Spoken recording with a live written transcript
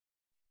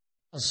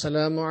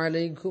السلام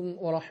عليكم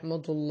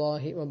ورحمة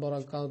الله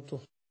وبركاته.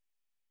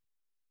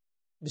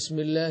 بسم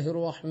الله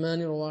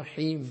الرحمن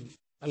الرحيم.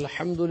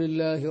 الحمد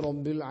لله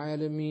رب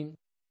العالمين،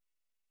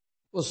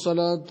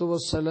 والصلاة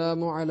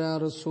والسلام على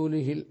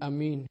رسوله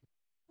الأمين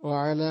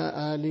وعلى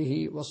آله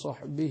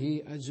وصحبه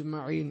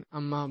أجمعين.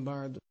 أما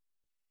بعد.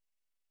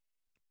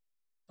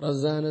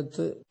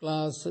 റസാനത്ത്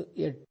class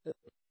 8.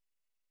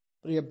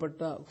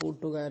 പ്രിയപ്പെട്ട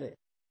കൂട്ടുകാരെ,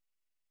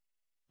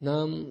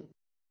 നാം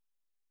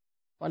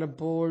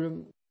പലപ്പോഴും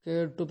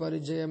കേട്ടു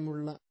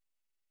പരിചയമുള്ള,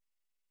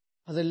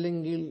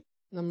 അതല്ലെങ്കിൽ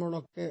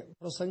നമ്മളൊക്കെ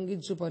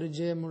പ്രസംഗിച്ചു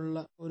പരിചയമുള്ള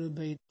ഒരു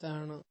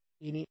ബൈത്താണ്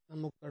ഇനി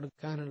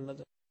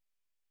നമുക്കെടുക്കാനുള്ളത്.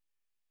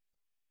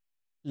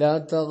 ലാ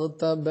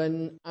തഗ്തബൻ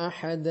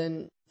അഹദൻ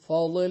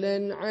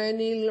ഫളൻ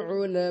അനിൽ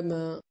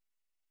ഉലമാ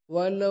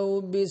വലൗ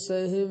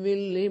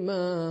ബിസഹ്വിൽ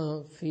ലിമാ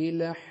ഫി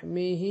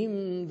ലഹ്മിഹിം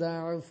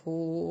ദഅഫു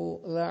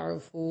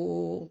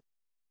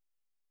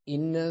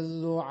إن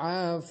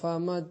الضعاف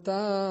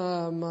متى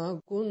ما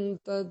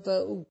كنت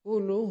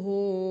تأكله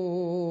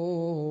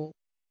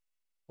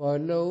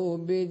ولو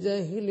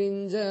بجهل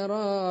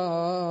جرى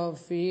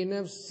في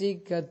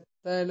نفسك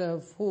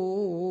التلف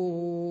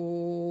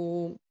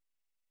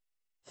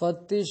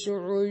فتش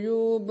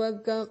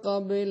عيوبك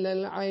قبل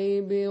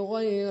العيب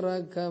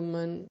غيرك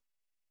من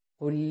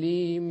قل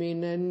لي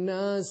من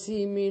الناس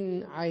من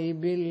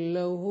عيب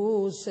له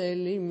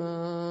سلما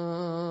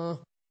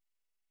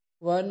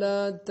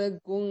ولا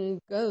تكن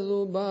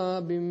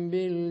كذباب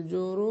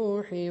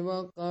بالجروح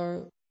وقع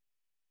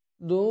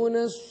دون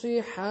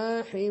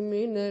الصحاح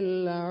من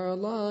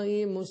الأعضاء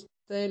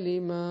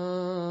مستلما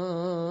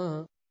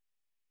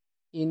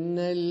إن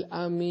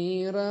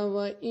الأمير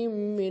وإن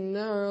من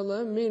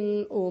أعظم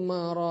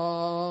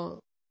الأمراء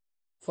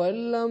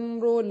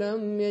فالأمر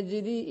لم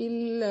يجر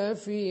إلا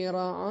في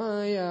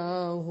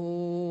رعاياه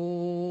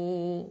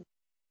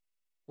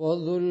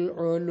وذو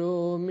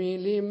العلوم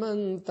لمن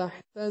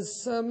تحت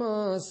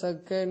السماء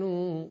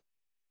سكنوا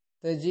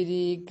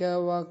تجري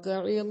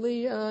كوقع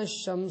ضياء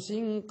الشمس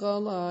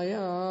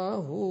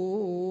قضاياه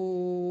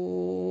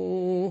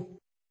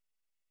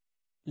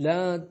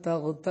لا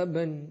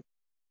تغتبن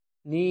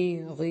നീ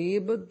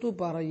ഗീബത്ത്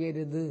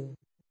പറയരുത്,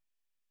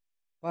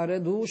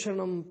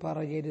 പരദൂഷണം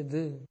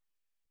പറയരുത്,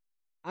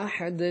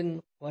 അഹദൻ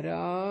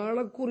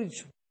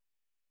ഒരാളെക്കുറിച്ചും,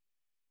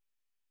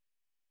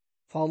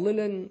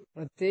 ഫളൻ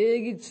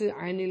പ്രത്യേകിച്ച്,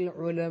 അനിൽ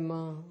ഉലമ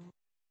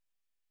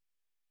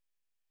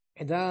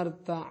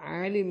യഥാർത്ഥ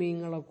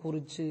ആലിമീങ്ങളെ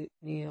കുറിച്ച്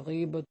നീ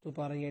ഗീബത്ത്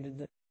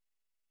പറയരുത്.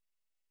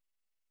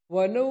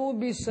 വലൗ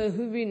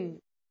ബിസഹ്വിൻ,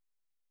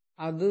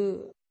 അത്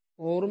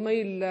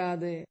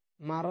ഓർമ്മയില്ലാതെ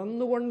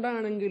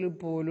മറന്നുകൊണ്ടാണെങ്കിൽ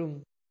പോലും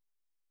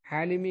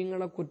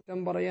ആലിമീങ്ങളെ കുറ്റം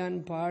പറയാൻ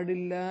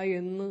പാടില്ല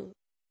എന്ന്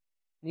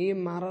നീ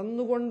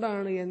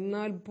മറന്നുകൊണ്ടാണ്,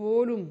 എന്നാൽ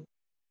പോലും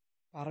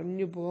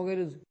പറഞ്ഞു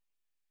പോകരുത്.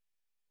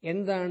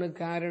 എന്താണ്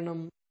കാരണം?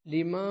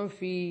 ലിമാ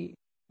ഫീ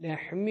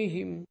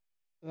ലഹ്മിഹിം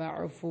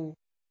ദഅഫു,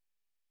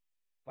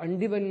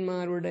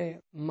 പണ്ഡിതന്മാരുടെ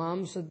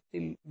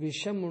മാംസത്തിൽ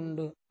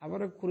വിഷമുണ്ട്.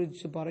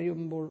 അവരെക്കുറിച്ച്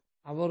പറയുമ്പോൾ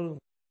അവർ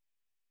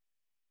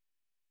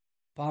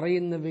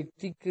പറയുന്ന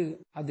വ്യക്തിക്ക്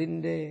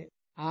അതിൻ്റെ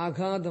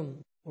ആഘാതം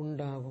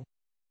ഉണ്ടാകും.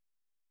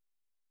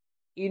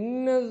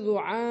 ഇന്ന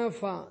ദുആഫ,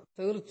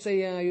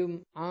 തീർച്ചയായും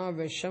ആ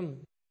വിഷം,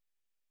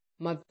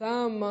 മതാ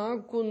മാ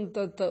കുന്ത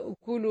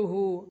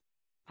തഅകുലുഹു,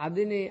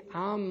 അതിനെ,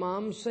 ആ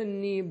മാംസം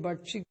നീ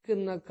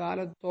ഭക്ഷിക്കുന്ന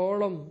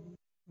കാലത്തോളം,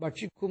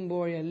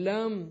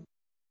 ഭക്ഷിക്കുമ്പോഴെല്ലാം,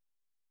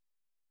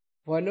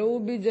 വലൗ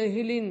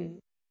ബിജഹ്ലിൻ,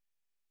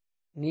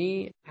 നീ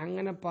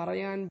അങ്ങനെ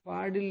പറയാൻ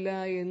പാടില്ല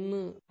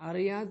എന്ന്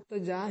അറിയാത്ത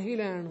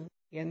ജാഹിലാണ്,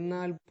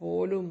 എന്നാൽ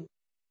പോലും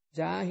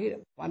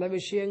പല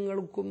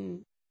വിഷയങ്ങൾക്കും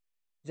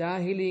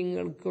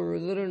ജാഹിലീങ്ങൾക്ക്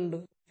ഉദ്റുണ്ട്.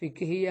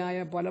 ഫിഖ്ഹിയായ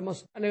പല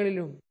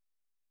മസ്അലകളിലും,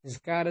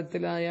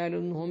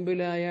 നിസ്കാരത്തിലായാലും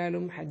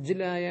നോമ്പിലായാലും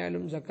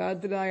ഹജ്ജിലായാലും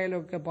സക്കാത്തിലായാലും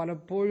ഒക്കെ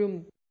പലപ്പോഴും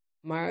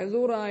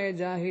മഅ്ദൂറായ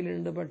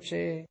ജാഹിലുണ്ട്.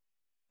 പക്ഷേ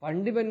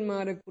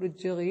പണ്ഡിതന്മാരെ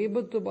കുറിച്ച്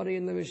ഗീബത്ത്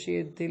പറയുന്ന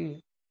വിഷയത്തിൽ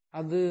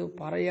അത്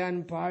പറയാൻ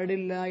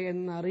പാടില്ല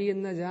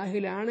എന്നറിയുന്ന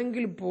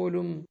ജാഹിലാണെങ്കിൽ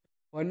പോലും,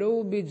 വലൗ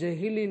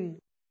ബിജഹ്ലിൻ,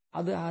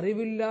 അത്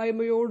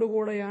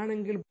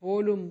അറിവില്ലായ്മയോടുകൂടെയാണെങ്കിൽ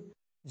പോലും,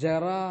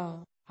 ജറാ,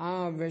 ആ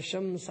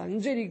വിഷം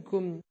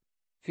സഞ്ചരിക്കും,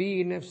 ഫീ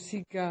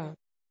നഫ്സിക,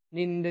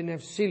 നിന്റെ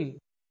നഫ്സിൽ.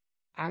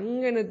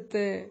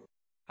 അങ്ങനത്തെ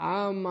ആ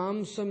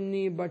മാംസം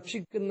നീ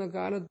ഭക്ഷിക്കുന്ന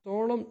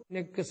കാലത്തോളം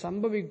നിനക്ക്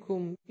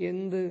സംഭവിക്കും.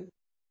 എന്ത്?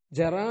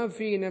 ജറാ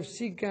ഫീ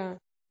നഫ്സിക,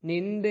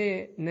 നിന്റെ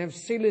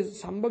നഫ്സിൽ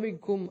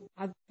സംഭവിക്കും,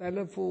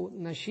 അത്തലഫു,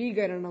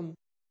 നശീകരണം,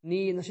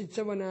 നീ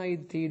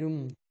നശിച്ചവനായിത്തീരും.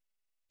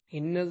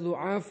 ഇന്ന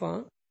ദുആഫ,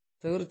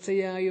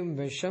 തീർച്ചയായും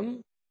വിഷം,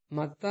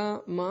 മതാ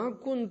മാ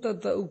കുന്ത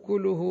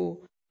തഅകുലുഹു,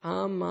 ആ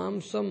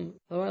മാംസം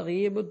അഥവാ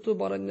ഗീബത്ത്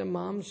പറഞ്ഞ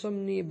മാംസം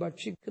നീ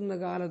ഭക്ഷിക്കുന്ന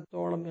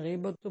കാലത്തോളം,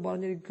 ഗീബത്ത്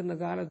പറഞ്ഞിരിക്കുന്ന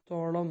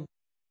കാലത്തോളം,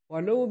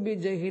 വലൗ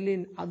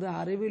ബിജഹ്ലിൻ, അത്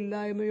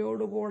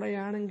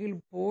അറിവില്ലായ്മയോടുകൂടെയാണെങ്കിൽ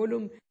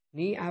പോലും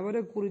നീ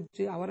അവരെ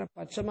കുറിച്ച്, അവരെ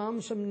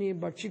പച്ചമാംസം നീ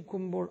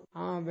ഭക്ഷിക്കുമ്പോൾ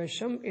ആ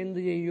വിഷം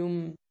എന്തു ചെയ്യും?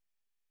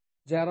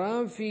 ജറാ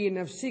ഫീ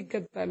നഫ്സിക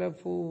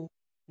തലഫു,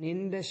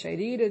 നിന്റെ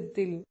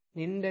ശരീരത്തിൽ,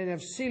 നിന്റെ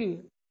നഫ്സിൽ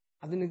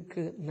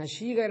അതിനക്ക്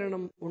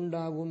നശീകരണം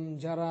ഉണ്ടാകും.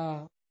 ജറാ,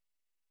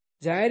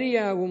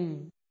 ജാരിയാകും.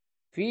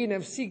 ഫീ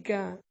നഫ്സിക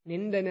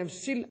നിന്റെ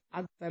നഫ്സിൽ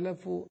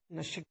അത്തലഫു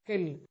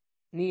നശിക്കൽ,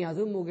 നീ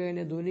അത്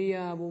മുഖേന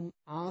ദുനിയാവും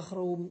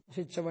ആഖിറവും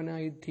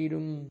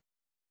നശിച്ചവനായിത്തീരും.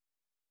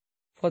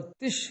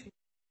 ഫത്തിഷ്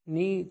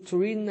നീ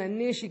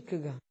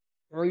ചുഴിന്നന്വേഷിക്കുക,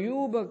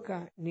 ഉയൂബക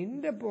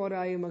നിന്റെ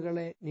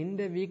പോരായ്മകളെ,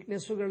 നിന്റെ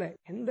വീക്ക്നെസ്സുകളെ,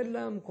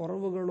 എന്തെല്ലാം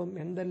കുറവുകളും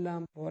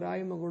എന്തെല്ലാം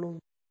പോരായ്മകളും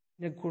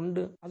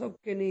നിനക്കുണ്ട്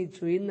അതൊക്കെ നീ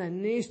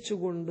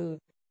ചുഴിന്നന്വേഷിച്ചുകൊണ്ട്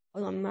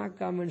അത്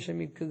നന്നാക്കാൻ വേണ്ടി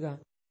ശ്രമിക്കുക.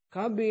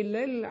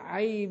 ഖബിലൽ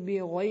ഐബി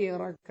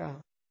ഗൈറക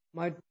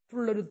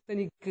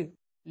മറ്റുള്ളൊരുത്തനിക്ക്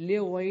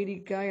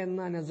ലിഗൈരിക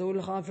എന്ന നസഉൽ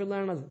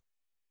ഹാഫിളാണത്.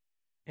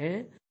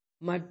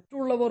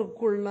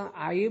 മറ്റുള്ളവർക്കുള്ള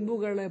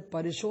അയബുകളെ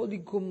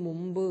പരിശോധിക്കും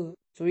മുമ്പ്,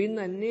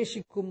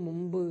 ചുഴിന്നന്വേഷിക്കും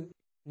മുമ്പ്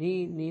നീ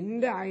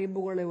നിന്റെ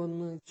അയബുകളെ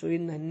ഒന്ന്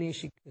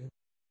ചുഴിന്നന്വേഷിക്കുക.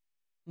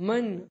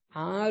 മൻ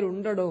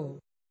ആരുണ്ടടോ,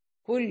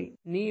 കുൽ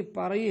നീ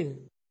പറയ്,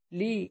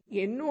 ലീ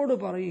എന്നോട്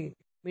പറയ്,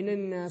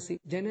 മിനന്നാസി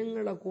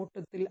ജനങ്ങളുടെ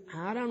കൂട്ടത്തിൽ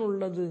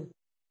ആരാണുള്ളത്,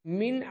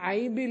 മിൻ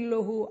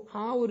ഐബില്ലഹു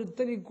ആ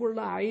ഒരുത്തനിക്കുള്ള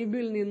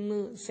ഐബിൽ നിന്ന്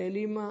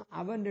സലിമ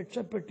അവൻ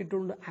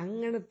രക്ഷപ്പെട്ടിട്ടുണ്ട്,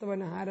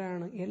 അങ്ങനത്തവൻ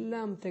ആരാണ്,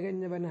 എല്ലാം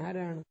തികഞ്ഞവൻ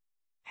ആരാണ്,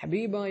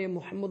 ഹബീബായ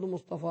മുഹമ്മദ്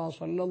മുസ്തഫ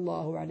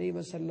സല്ലല്ലാഹു അലൈഹി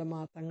വസല്ലമ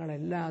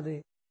തങ്ങളല്ലാതെ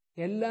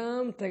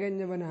എല്ലാം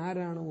തികഞ്ഞവൻ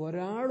ആരാണ്,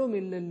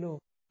 ഒരാളുമില്ലല്ലോ.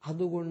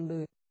 അതുകൊണ്ട്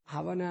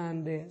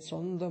അവനാന്റെ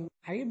സ്വന്തം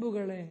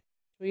ഐബുകളെ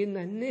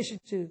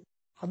അന്വേഷിച്ച്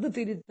അത്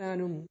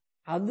തിരുത്താനും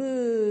അത്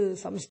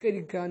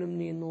സംസ്കരിക്കാനും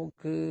നീ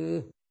നോക്ക്.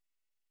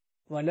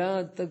 വലാ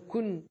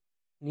തകുൻ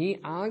നീ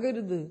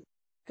ആകരുത്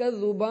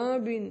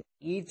കദുബാബിൻ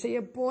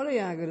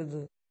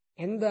ഈച്ചയെപ്പോലെയാകരുത്.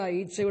 എന്താ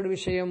ഈച്ചയുടെ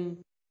വിഷയം?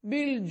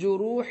 ബിൽ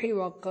ജുറൂഹി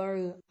വഖഅ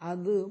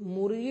അത്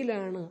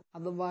മുറിയിലാണ്,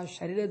 അഥവാ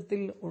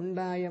ശരീരത്തിൽ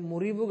ഉണ്ടായ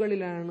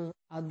മുറിവുകളിലാണ്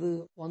അത്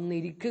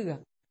വന്നിരിക്കുക.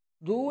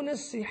 ദൂന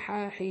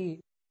സിഹാഹി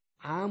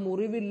ആ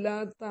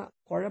മുറിവില്ലാത്ത,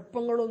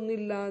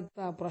 കുഴപ്പങ്ങളൊന്നില്ലാത്ത,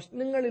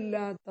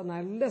 പ്രശ്നങ്ങളില്ലാത്ത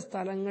നല്ല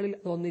സ്ഥലങ്ങളിൽ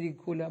അത്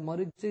വന്നിരിക്കൂല.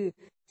 മറിച്ച്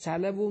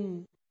ചലവും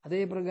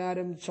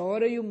അതേപ്രകാരം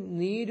ചോരയും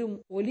നീരും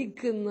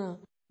ഒലിക്കുന്ന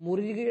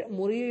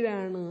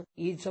മുറിയിലാണ്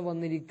ഈച്ച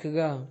വന്നിരിക്കുക.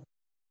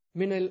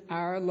 മിനൽ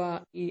ആള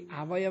ഈ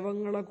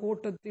അവയവങ്ങളെ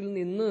കൂട്ടത്തിൽ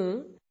നിന്ന്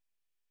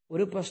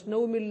ഒരു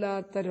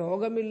പ്രശ്നവുമില്ലാത്ത,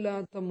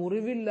 രോഗമില്ലാത്ത,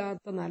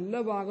 മുറിവില്ലാത്ത നല്ല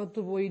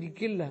ഭാഗത്ത്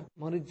പോയിരിക്കില്ല,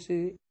 മറിച്ച്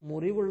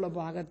മുറിവുള്ള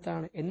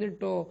ഭാഗത്താണ്.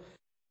 എന്നിട്ടോ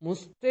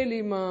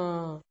മുസ്തലിമ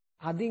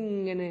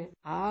അതിങ്ങനെ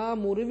ആ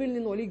മുറിവിൽ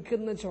നിന്ന്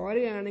ഒലിക്കുന്ന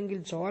ചോരയാണെങ്കിൽ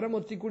ചോര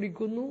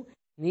മൊത്തിക്കുടിക്കുന്നു,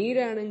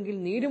 നീരാണെങ്കിൽ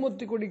നീര്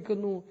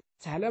മൊത്തിക്കുടിക്കുന്നു,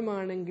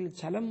 ചലമാണെങ്കിൽ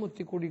ചലം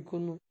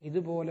മൊത്തിക്കുടിക്കുന്നു.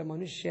 ഇതുപോലെ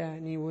മനുഷ്യ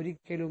നീ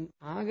ഒരിക്കലും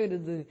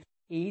ആകരുത്.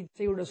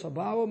 ഈച്ചയുടെ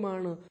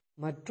സ്വഭാവമാണ്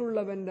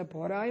മറ്റുള്ളവന്റെ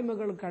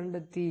പോരായ്മകൾ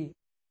കണ്ടെത്തി,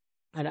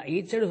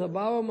 ഈച്ചയുടെ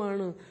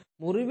സ്വഭാവമാണ്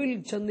മുറിവിൽ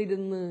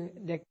ചെന്നിരുന്ന്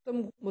രക്തം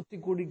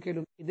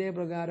മൊത്തിക്കുടിക്കലും. ഇതേ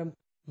പ്രകാരം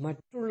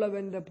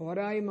മറ്റുള്ളവന്റെ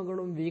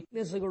പോരായ്മകളും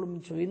വീക്ക്നെസ്സുകളും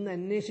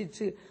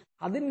ചൊയ്ന്നന്വേഷിച്ച്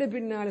അതിന്റെ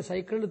പിന്നാലെ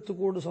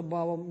സൈക്കിളെടുത്തുകൂട്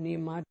സ്വഭാവം നീ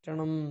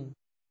മാറ്റണം.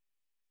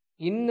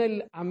 ഇന്നൽ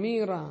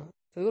അമീറ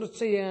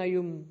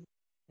തീർച്ചയായും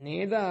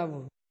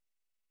നേതാവ്,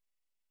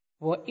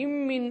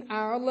 വഇമ്മിൻ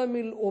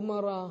അഅലമിൽ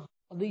ഉമറ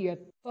അത്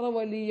എത്ര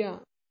വലിയ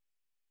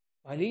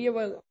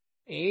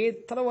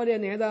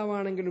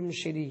നേതാവാണെങ്കിലും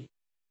ശരി,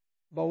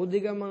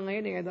 ഭൗതികമായ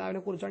നേതാവിനെ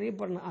കുറിച്ചാണ് ഈ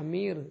പറഞ്ഞത്.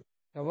 അമീർ,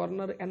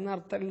 ഗവർണർ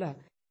എന്നർത്ഥമല്ല,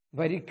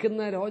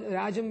 ഭരിക്കുന്ന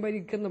രാജ്യം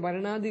ഭരിക്കുന്ന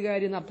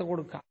ഭരണാധികാരി എന്നർത്ഥം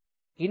കൊടുക്കാം.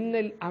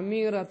 ഇന്നൽ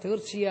അമീറ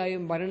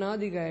തീർച്ചയായും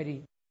ഭരണാധികാരി,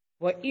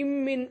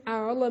 വഇമ്മിൻ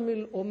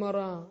അഅലമിൽ ഉമറ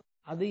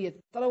അത്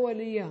എത്ര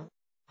വലിയ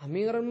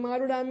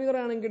അമീറന്മാരുടെ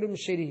അമീറാണെങ്കിലും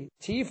ശരി,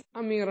 ചീഫ്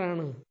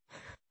അമീറാണ്,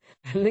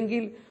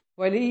 അല്ലെങ്കിൽ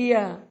വലിയ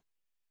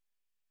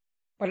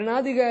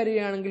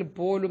ഭരണാധികാരിയാണെങ്കിൽ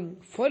പോലും,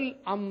 ഫൽ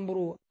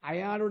അംറു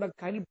അയാളുടെ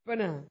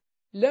കൽപ്പന,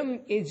 ലം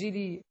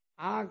എജിരി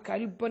ആ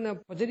കൽപ്പന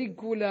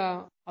പ്രചരിക്കൂല,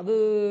 അത്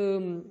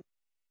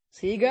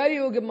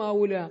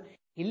സ്വീകാര്യോഗ്യമാവൂല,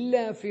 ഇല്ല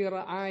ഫി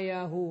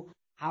റആയാഹു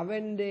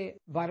അവന്റെ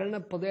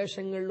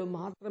ഭരണപ്രദേശങ്ങളിൽ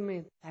മാത്രമേ,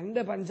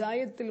 തന്റെ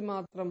പഞ്ചായത്തിൽ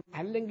മാത്രം,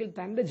 അല്ലെങ്കിൽ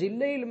തന്റെ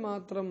ജില്ലയിൽ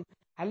മാത്രം,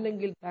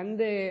 അല്ലെങ്കിൽ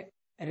തന്റെ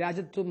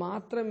രാജ്യത്തു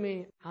മാത്രമേ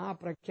ആ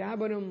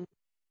പ്രഖ്യാപനം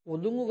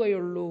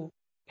ഒതുങ്ങുകയുള്ളൂ.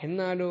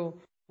 എന്നാലോ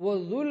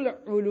വദുൽ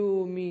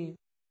ഉലൂമി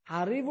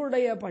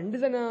അറിവുടയ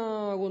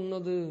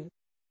പണ്ഡിതനാകുന്നത്,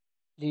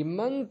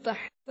 ലിമൻ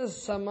തഹ്ത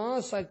സമാ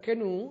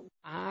സകനു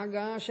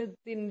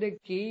ആകാശത്തിന്റെ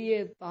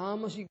കീഴെ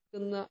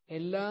താമസിക്കുന്ന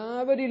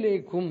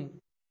എല്ലാവരിലേക്കും,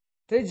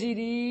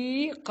 തജ്രീ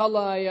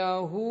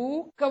ഖലായാഹു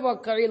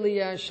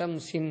കവഖഇലിയ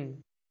ശംസിൻ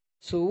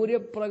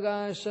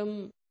സൂര്യപ്രകാശം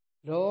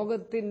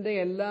ലോകത്തിന്റെ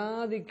എല്ലാ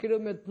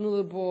ദിക്കിലും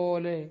എത്തുന്നത്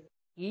പോലെ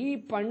ഈ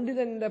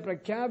പണ്ഡിതന്റെ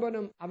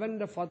പ്രഖ്യാപനം,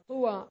 അവന്റെ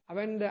ഫത്വ,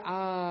 അവന്റെ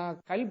ആ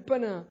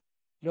കൽപ്പന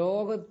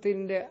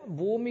ലോകത്തിന്റെ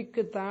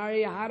ഭൂമിക്ക്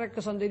താഴെ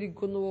ആരൊക്കെ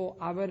സഞ്ചരിക്കുന്നുവോ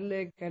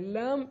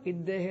അവരിലേക്കെല്ലാം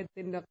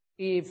ഇദ്ദേഹത്തിന്റെ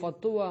ഈ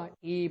ഫത്വ,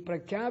 ഈ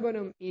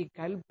പ്രഖ്യാപനം, ഈ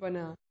കൽപ്പന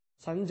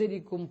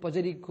സഞ്ചരിക്കും,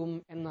 പ്രചരിക്കും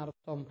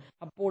എന്നർത്ഥം.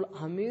 അപ്പോൾ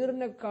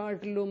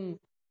അമീറിനെക്കാട്ടിലും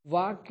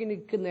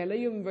വാക്കിനിക്ക്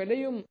നിലയും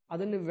വിലയും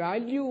അതിന്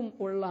വാല്യൂവും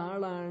ഉള്ള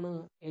ആളാണ്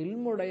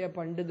ഇൽമുടയ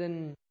പണ്ഡിതൻ.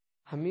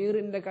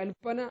 അമീറിന്റെ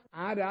കൽപ്പന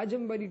ആ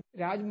രാജ്യം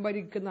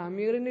ഭരിക്കുന്ന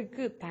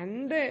അമീറിനിക്ക്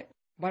തന്റെ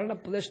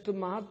ഭരണപ്രദേശത്ത്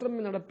മാത്രമേ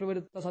നടപ്പിൽ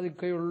വരുത്താൻ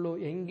സാധിക്കുകയുള്ളൂ.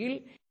 എങ്കിൽ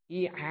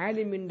ഈ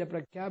ആലിമിന്റെ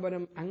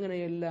പ്രഖ്യാപനം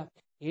അങ്ങനെയല്ല,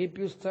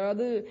 AP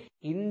ഉസ്താദ്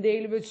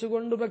ഇന്ത്യയിൽ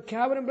വെച്ചുകൊണ്ട്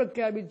പ്രഖ്യാപനം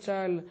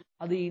പ്രഖ്യാപിച്ചാൽ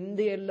അത്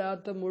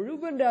ഇന്ത്യയല്ലാത്ത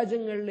മുഴുവൻ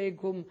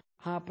രാജ്യങ്ങളിലേക്കും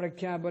ആ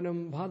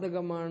പ്രഖ്യാപനം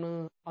ബാധകമാണ്.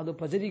 അത്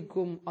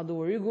പ്രചരിക്കും, അത്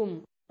ഒഴുകും.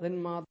 അതിന്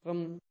മാത്രം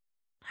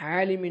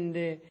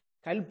ആലിമിന്റെ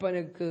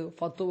കൽപ്പനക്ക്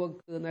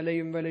ഫത്വക്ക്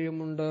നിലയും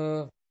വിലയുമുണ്ട്.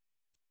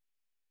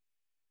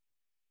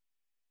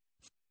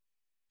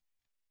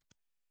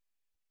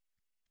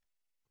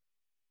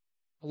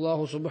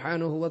 അല്ലാഹു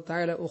സുബ്ഹാനഹു വ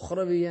തആല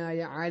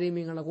ഉഖ്റവിയായ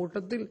ആലിമീങ്ങളുടെ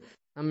കൂട്ടത്തിൽ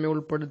നമ്മെ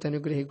ഉൾപ്പെടുത്തി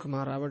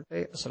അനുഗ്രഹിക്കുമാറാവട്ടെ.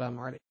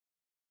 അസ്സലാമു അലൈക്കും.